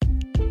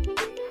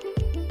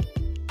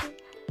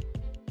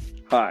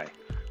Hi,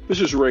 this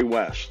is Ray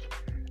West,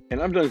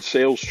 and I've done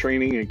sales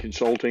training and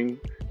consulting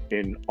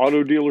in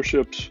auto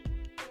dealerships,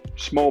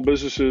 small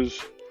businesses,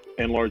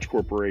 and large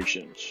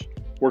corporations,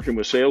 working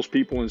with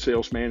salespeople and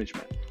sales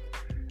management.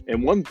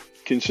 And one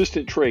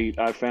consistent trait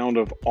I found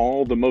of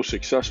all the most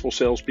successful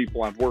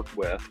salespeople I've worked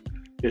with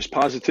is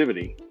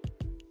positivity.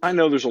 I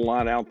know there's a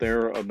lot out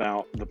there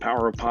about the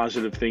power of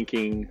positive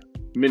thinking,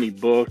 many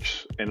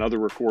books and other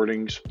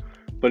recordings.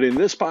 But in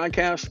this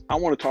podcast, I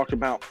want to talk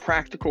about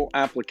practical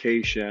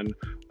application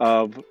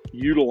of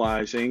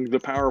utilizing the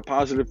power of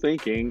positive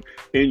thinking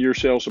in your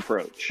sales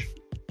approach.